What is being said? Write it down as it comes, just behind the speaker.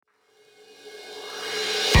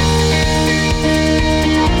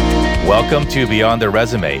Welcome to Beyond the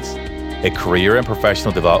Resumes, a career and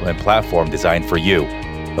professional development platform designed for you,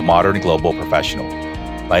 the modern global professional.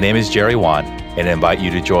 My name is Jerry Wan, and I invite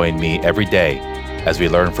you to join me every day as we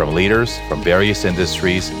learn from leaders from various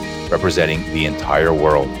industries representing the entire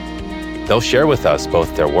world. They'll share with us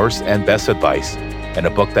both their worst and best advice and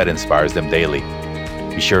a book that inspires them daily.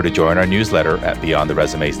 Be sure to join our newsletter at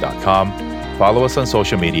beyondtheresumes.com, follow us on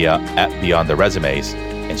social media at Beyond the Resumes,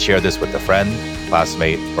 and share this with a friend,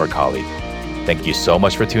 classmate, or colleague. Thank you so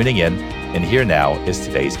much for tuning in, and here now is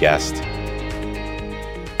today's guest.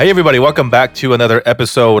 Hey everybody, welcome back to another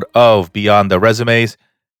episode of Beyond the Resumes.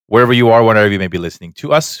 Wherever you are, whenever you may be listening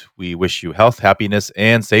to us, we wish you health, happiness,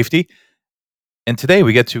 and safety. And today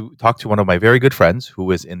we get to talk to one of my very good friends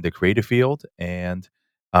who is in the creative field. And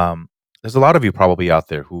there's a lot of you probably out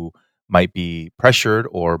there who might be pressured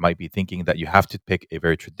or might be thinking that you have to pick a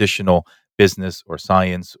very traditional business or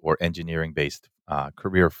science or engineering based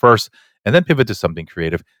career first and then pivot to something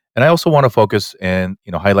creative. And I also want to focus and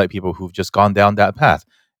highlight people who've just gone down that path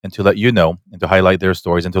and to let you know and to highlight their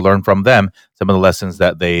stories and to learn from them some of the lessons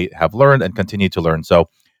that they have learned and continue to learn. So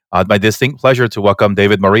my distinct pleasure to welcome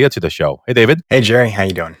David Maria to the show. Hey, David. Hey, Jerry. How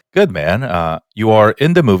you doing? Good, man. You are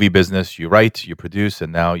in the movie business. You write, you produce,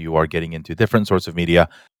 and now you are getting into different sorts of media.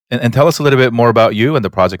 And tell us a little bit more about you and the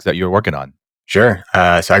projects that you're working on. Sure.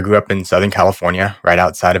 So I grew up in Southern California, right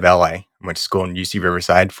outside of LA. I went to school in UC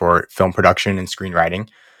Riverside for film production and screenwriting.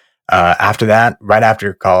 After that, right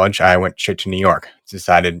after college, I went straight to New York.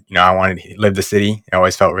 Decided, I wanted to live the city. It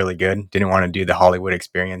always felt really good. Didn't want to do the Hollywood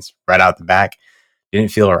experience right out the back.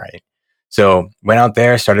 Didn't feel right. So went out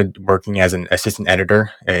there, started working as an assistant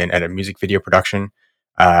editor at a music video production.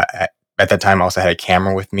 At that time, I also had a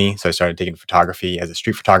camera with me. So I started taking photography as a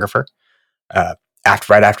street photographer. Right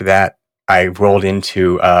after that, I rolled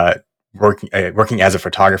into working as a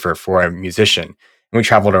photographer for a musician. And we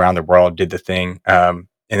traveled around the world, did the thing, and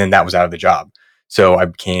then that was out of the job. So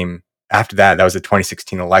after that was the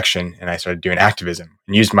 2016 election, and I started doing activism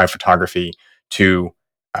and used my photography to,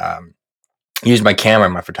 use my camera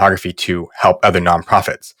and my photography to help other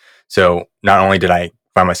nonprofits. So not only did I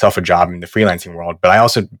find myself a job in the freelancing world, but I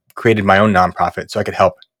also created my own nonprofit so I could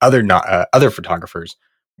help other photographers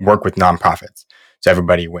work with nonprofits. So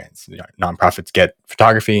everybody wins. Nonprofits get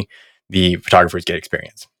photography, the photographers get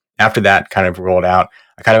experience. After that kind of rolled out,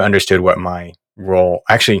 I kind of understood what my role,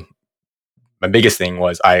 actually, my biggest thing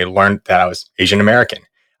was I learned that I was Asian American.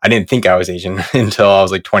 I didn't think I was Asian until I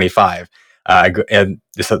was like 25. And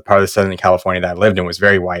this part of Southern California that I lived in was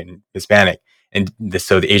very white and Hispanic. And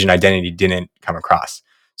so the Asian identity didn't come across.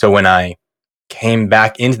 So when I came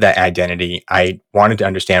back into that identity, I wanted to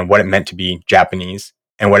understand what it meant to be Japanese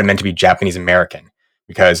and what it meant to be Japanese American,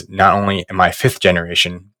 because not only am I fifth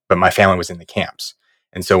generation, but my family was in the camps.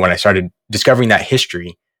 And so when I started discovering that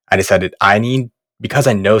history, I decided because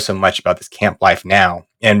I know so much about this camp life now,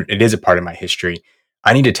 and it is a part of my history,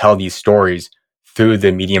 I need to tell these stories through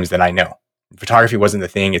the mediums that I know. Photography wasn't the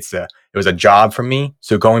thing. It was a job for me.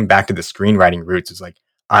 So going back to the screenwriting roots is like,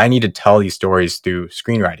 I need to tell these stories through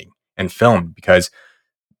screenwriting and film, because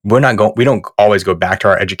we don't always go back to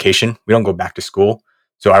our education. We don't go back to school.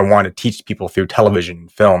 So I want to teach people through television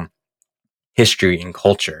and film, history and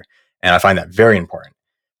culture. And I find that very important.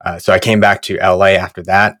 So I came back to LA after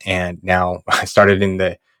that. And now I started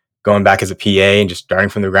going back as a PA and just starting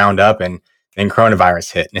from the ground up, and then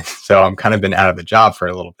coronavirus hit. And so I'm kind of been out of the job for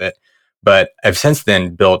a little bit. But I've since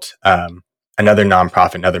then built another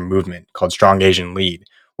nonprofit, another movement called Strong Asian Lead.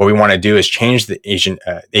 What we want to do is change the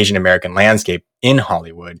Asian American landscape in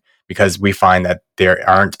Hollywood, because we find that there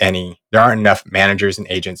aren't enough managers and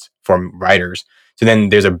agents for writers. So then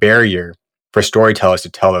there's a barrier for storytellers to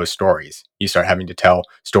tell those stories. You start having to tell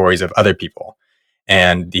stories of other people.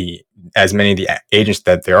 And as many of the agents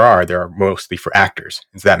that there are mostly for actors.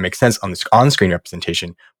 And so that makes sense on the on-screen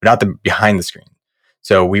representation, but not the behind the screen.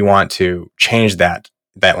 So we want to change that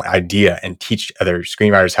idea and teach other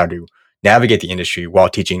screenwriters how to navigate the industry while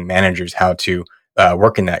teaching managers how to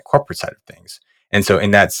work in that corporate side of things. And so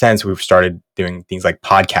in that sense, we've started doing things like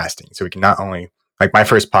podcasting. So we can not only, like my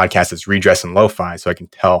first podcast is Redress and Lo-Fi, so I can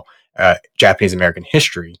tell Japanese American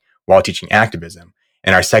history while teaching activism.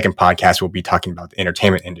 And our second podcast will be talking about the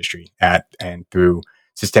entertainment industry and through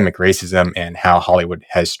systemic racism and how Hollywood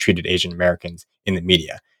has treated Asian Americans in the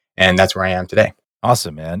media. And that's where I am today.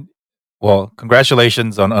 Awesome, man. Well,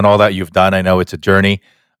 congratulations on all that you've done. I know it's a journey,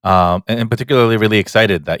 and particularly really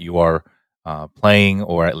excited that you are playing,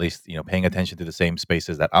 or at least paying attention to the same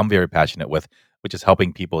spaces that I'm very passionate with, which is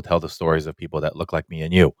helping people tell the stories of people that look like me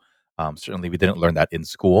and you. Certainly, we didn't learn that in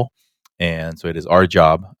school, and so it is our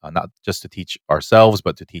job not just to teach ourselves,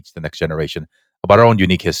 but to teach the next generation about our own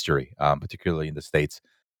unique history, particularly in the States.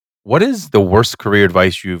 What is the worst career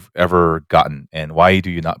advice you've ever gotten, and why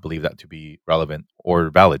do you not believe that to be relevant or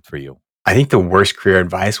valid for you? I think the worst career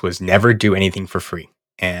advice was never do anything for free.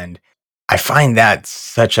 And I find that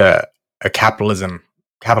such a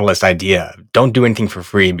capitalist idea. Don't do anything for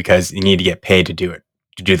free because you need to get paid to do it,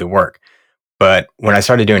 to do the work. But when I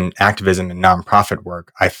started doing activism and nonprofit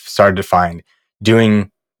work, I started to find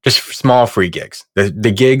doing just small free gigs,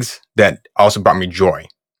 the gigs that also brought me joy,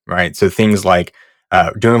 right? So things like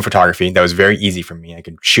doing photography, that was very easy for me. I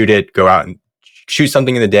could shoot it, go out and shoot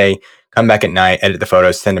something in the day, come back at night, edit the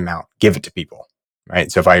photos, send them out, give it to people,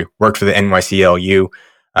 right? So if I worked for the NYCLU,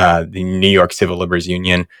 the New York Civil Liberties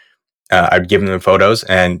Union, I'd give them the photos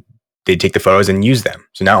and they'd take the photos and use them.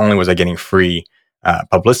 So not only was I getting free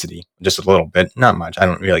publicity, just a little bit, not much. I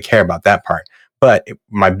don't really care about that part. But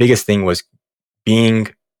my biggest thing was being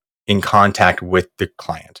in contact with the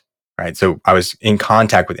client, right? So I was in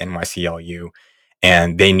contact with NYCLU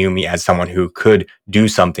and they knew me as someone who could do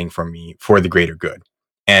something for me for the greater good.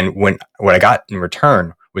 And what I got in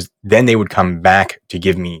return was then they would come back to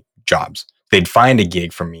give me jobs. They'd find a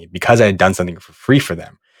gig for me because I had done something for free for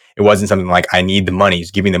them. It wasn't something like I need the money,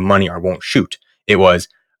 give me the money or I won't shoot. It was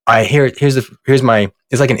here's my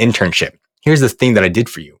it's like an internship. Here's this thing that I did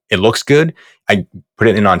for you. It looks good. I put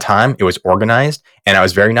it in on time. It was organized and I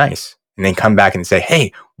was very nice. And then come back and say,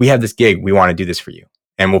 hey, we have this gig. We want to do this for you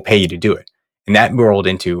and we'll pay you to do it. And that rolled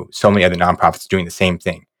into so many other nonprofits doing the same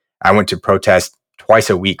thing. I went to protest twice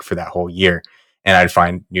a week for that whole year. And I'd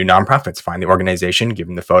find new nonprofits, find the organization, give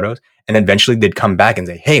them the photos. And eventually they'd come back and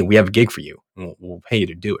say, hey, we have a gig for you. And we'll pay you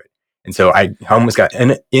to do it. And so I almost got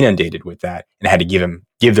inundated with that and I had to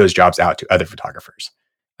give those jobs out to other photographers.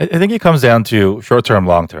 I think it comes down to short term,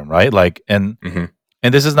 long term, right? Like, Mm-hmm.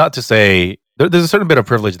 and this is not to say there's a certain bit of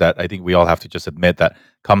privilege that I think we all have to just admit that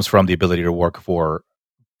comes from the ability to work for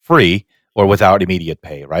free or without immediate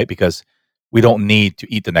pay, right? Because we don't need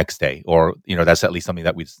to eat the next day, or that's at least something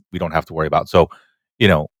that we don't have to worry about. So,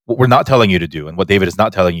 what we're not telling you to do, and what David is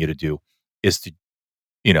not telling you to do, is to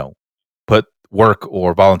you know put work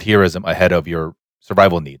or volunteerism ahead of your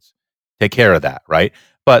survival needs. Take care of that, right?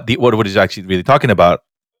 But what he's actually really talking about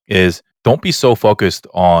is don't be so focused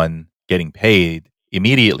on getting paid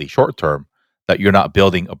immediately, short term, that you're not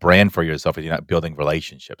building a brand for yourself and you're not building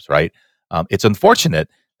relationships, right? It's unfortunate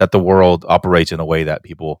that the world operates in a way that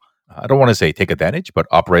people, I don't want to say take advantage, but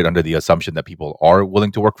operate under the assumption that people are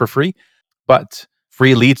willing to work for free. But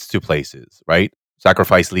free leads to places, right?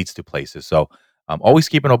 Sacrifice leads to places. So always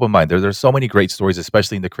keep an open mind. There's so many great stories,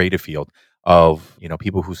 especially in the creative field, of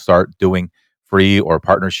people who start doing free or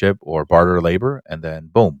partnership or barter labor, and then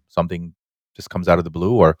boom, something just comes out of the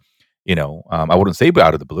blue, or I wouldn't say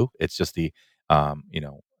out of the blue. It's just um, you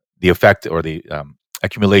know, the effect or the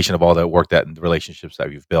accumulation of all that work that and the relationships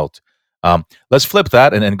that you've built. Let's flip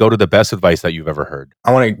that and go to the best advice that you've ever heard.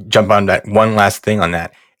 I want to jump on that one last thing on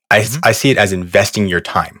that. Mhm. I see it as investing your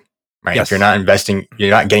time, right? If you're Yes. not investing, you're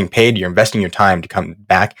not getting paid, you're investing your time to come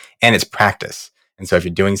back and it's practice. And so if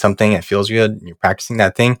you're doing something that feels good and you're practicing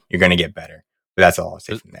that thing, you're going to get better. But that's all I'll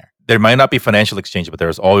say Th- from there. There might not be financial exchange, but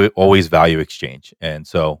there's always value exchange. And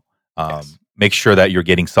so Yes. make sure that you're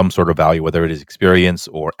getting some sort of value, whether it is experience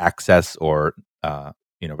or access or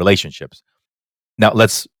relationships. Now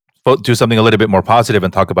let's do something a little bit more positive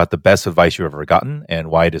and talk about the best advice you've ever gotten and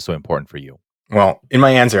why it is so important for you. Well, in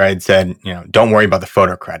my answer, I had said, don't worry about the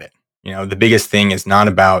photo credit. The biggest thing is not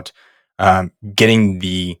about getting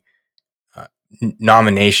the uh,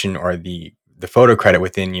 nomination or the photo credit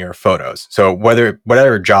within your photos. So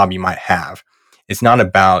whatever job you might have, it's not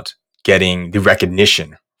about getting the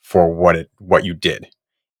recognition for what you did.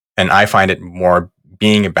 And I find it more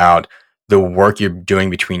being about the work you're doing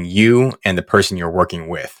between you and the person you're working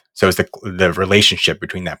with. So it's the relationship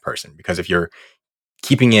between that person. Because if you're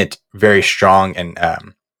keeping it very strong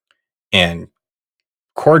and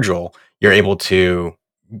cordial, you're able to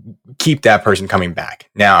keep that person coming back.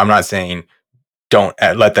 Now, I'm not saying don't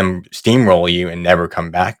let them steamroll you and never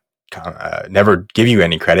come back, never give you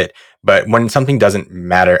any credit. But when something doesn't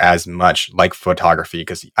matter as much, like photography,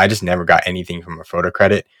 because I just never got anything from a photo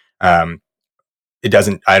credit, um, it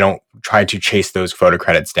doesn't. I don't try to chase those photo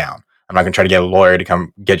credits down. I'm not going to try to get a lawyer to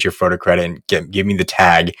come get your photo credit and give me the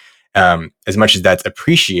tag. As much as that's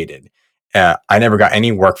appreciated, I never got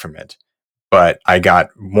any work from it, but I got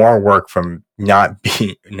more work from not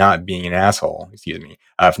being an asshole. Excuse me,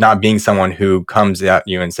 of not being someone who comes at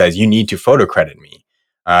you and says you need to photo credit me,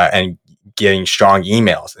 and getting strong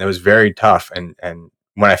emails. And it was very tough. And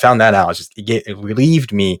when I found that out, it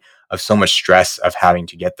relieved me of so much stress of having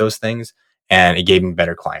to get those things, and it gave me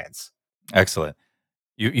better clients. Excellent.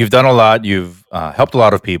 You've done a lot. You've helped a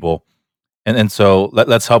lot of people. And so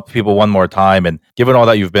let's help people one more time. And given all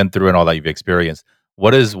that you've been through and all that you've experienced,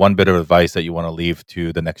 what is one bit of advice that you want to leave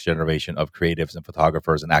to the next generation of creatives and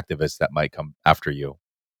photographers and activists that might come after you?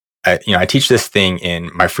 I teach this thing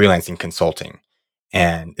in my freelancing consulting,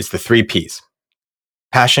 and it's the 3 Ps: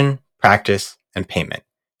 passion, practice, and payment.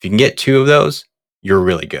 If you can get 2 of those, you're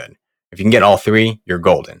really good. If you can get all 3, you're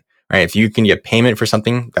golden, right? If you can get payment for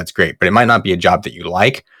something, that's great, but it might not be a job that you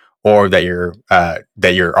like or that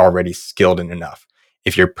you're already skilled in enough.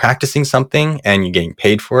 If you're practicing something and you're getting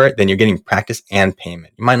paid for it, then you're getting practice and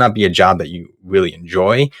payment. It might not be a job that you really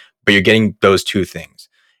enjoy, but you're getting those 2 things.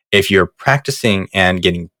 If you're practicing and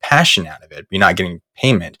getting passion out of it, but you're not getting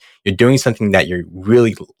payment, you're doing something that you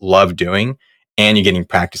really love doing and you're getting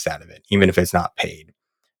practice out of it, even if it's not paid.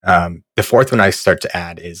 The fourth one I start to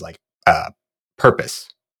add is like purpose.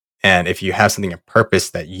 And if you have something of purpose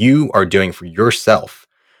that you are doing for yourself,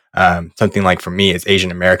 something like for me, it's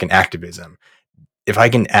Asian American activism. If I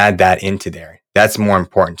can add that into there, that's more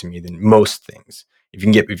important to me than most things. If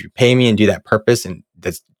you pay me and do that purpose and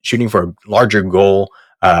that's shooting for a larger goal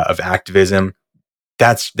of activism,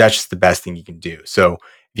 that's just the best thing you can do. So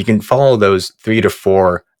if you can follow those 3 to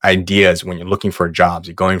 4 ideas when you're looking for jobs,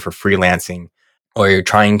 you're going for freelancing, or you're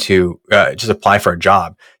trying to just apply for a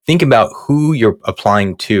job, think about who you're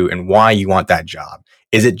applying to and why you want that job.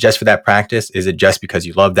 Is it just for that practice? Is it just because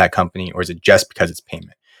you love that company? Or is it just because it's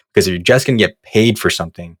payment? Because if you're just going to get paid for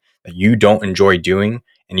something that you don't enjoy doing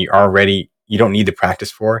and you don't need the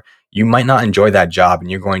practice for, you might not enjoy that job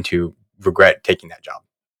and you're going to regret taking that job.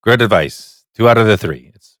 Great advice. 2 out of the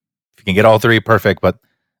 3. If you can get all 3, perfect, but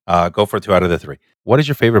go for 2 out of the 3. What is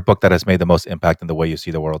your favorite book that has made the most impact in the way you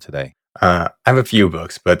see the world today? I have a few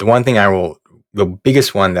books, but the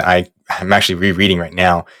biggest one that I'm actually rereading right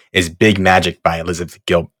now is Big Magic by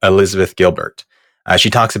Elizabeth Gilbert. She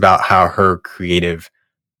talks about how her creative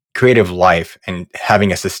life and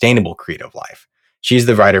having a sustainable creative life. She's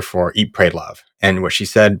the writer for Eat, Pray, Love. And what she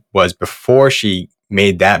said was before she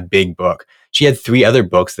made that big book, she had 3 other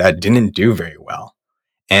books that didn't do very well.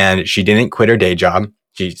 And she didn't quit her day job.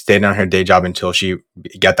 She stayed on her day job until she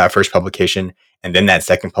got that first publication, and then that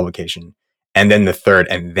second publication, and then the third,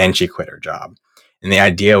 and then she quit her job. And the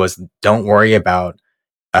idea was, don't worry about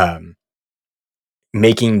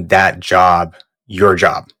making that job your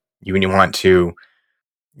job. You want to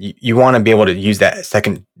be able to use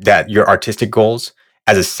that your artistic goals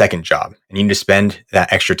as a second job, and you need to spend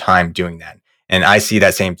that extra time doing that. And I see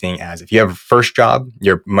that same thing as if you have a first job,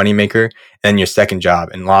 your moneymaker, and then your second job.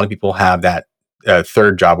 And a lot of people have that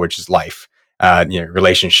third job, which is life,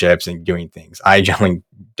 relationships and doing things. I generally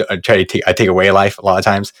I take away life a lot of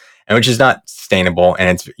times, and which is not sustainable,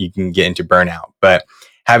 and you can get into burnout. But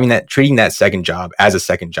treating that second job as a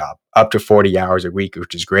second job, up to 40 hours a week,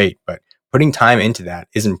 which is great, but putting time into that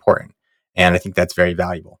is important. And I think that's very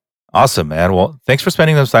valuable. Awesome, man. Well, thanks for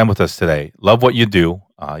spending this time with us today. Love what you do.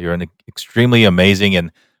 You're an extremely amazing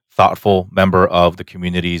and thoughtful member of the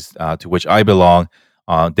communities to which I belong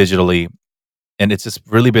digitally. And it's just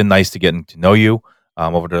really been nice to get to know you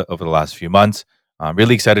over the last few months. I'm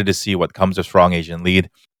really excited to see what comes of Strong Asian Lead.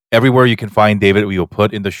 Everywhere you can find David, we will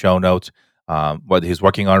put in the show notes what he's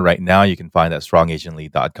working on right now. You can find at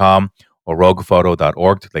strongasianlead.com or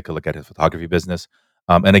roguephoto.org to take a look at his photography business.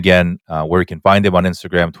 And again, where you can find him on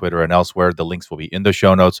Instagram, Twitter, and elsewhere. The links will be in the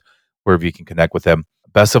show notes, wherever you can connect with him.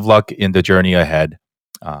 Best of luck in the journey ahead.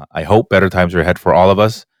 I hope better times are ahead for all of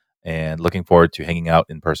us, and looking forward to hanging out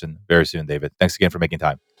in person very soon, David. Thanks again for making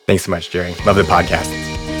time. Thanks so much, Jerry. Love the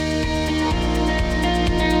podcast.